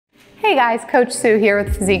Hey guys, Coach Sue here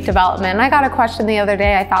with Physique Development. I got a question the other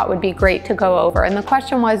day I thought would be great to go over. And the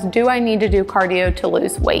question was, do I need to do cardio to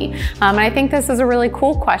lose weight? And I think this is a really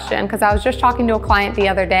cool question because I was just talking to a client the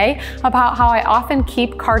other day about how I often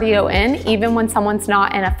keep cardio in even when someone's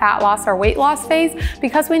not in a fat loss or weight loss phase,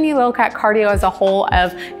 because we need to look at cardio as a whole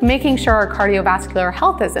of making sure our cardiovascular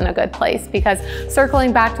health is in a good place. Because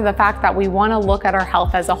circling back to the fact that we want to look at our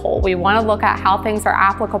health as a whole, we want to look at how things are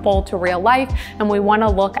applicable to real life, and we want to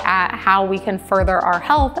look at how we can further our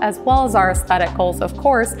health as well as our aesthetic goals, of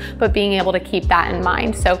course, but being able to keep that in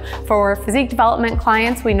mind. So for physique development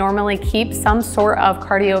clients, we normally keep some sort of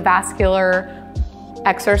cardiovascular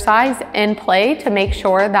exercise in play to make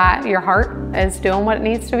sure that your heart is doing what it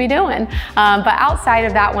needs to be doing. But outside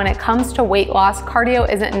of that, when it comes to weight loss,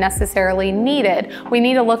 cardio isn't necessarily needed. We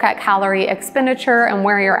need to look at calorie expenditure and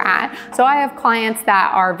where you're at. So I have clients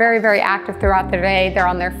that are very, very active throughout the day. They're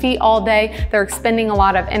on their feet all day. They're expending a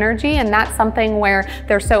lot of energy, and that's something where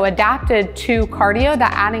they're so adapted to cardio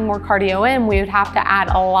that adding more cardio in, we would have to add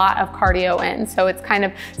a lot of cardio in. So it's kind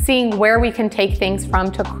of seeing where we can take things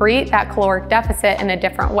from to create that caloric deficit in a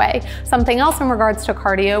different way. Something else in regards to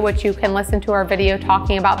cardio, which you can listen to our video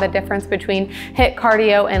talking about the difference between HIIT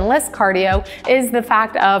cardio and LIST cardio, is the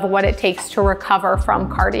fact of what it takes to recover from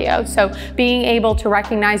cardio. So being able to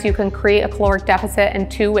recognize you can create a caloric deficit in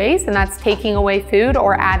two ways, and that's taking away food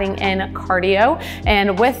or adding in cardio.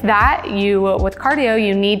 And with that, with cardio,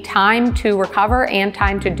 you need time to recover and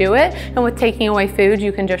time to do it. And with taking away food,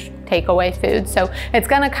 you can just take away food. So it's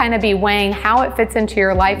gonna kind of be weighing how it fits into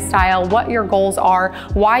your lifestyle, what your goals are,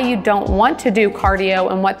 why you don't want to do cardio,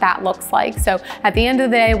 and what that looks like. So at the end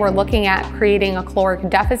of the day, we're looking at creating a caloric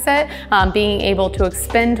deficit, being able to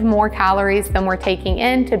expend more calories than we're taking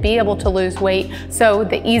in to be able to lose weight. So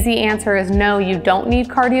the easy answer is no, you don't need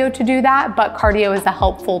cardio to do that, but cardio is a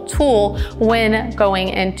helpful tool when going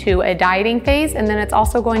into a dieting phase, and then it's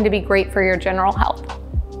also going to be great for your general health.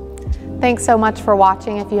 Thanks so much for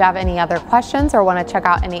watching. If you have any other questions or want to check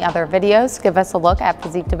out any other videos, give us a look at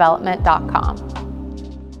physiquedevelopment.com.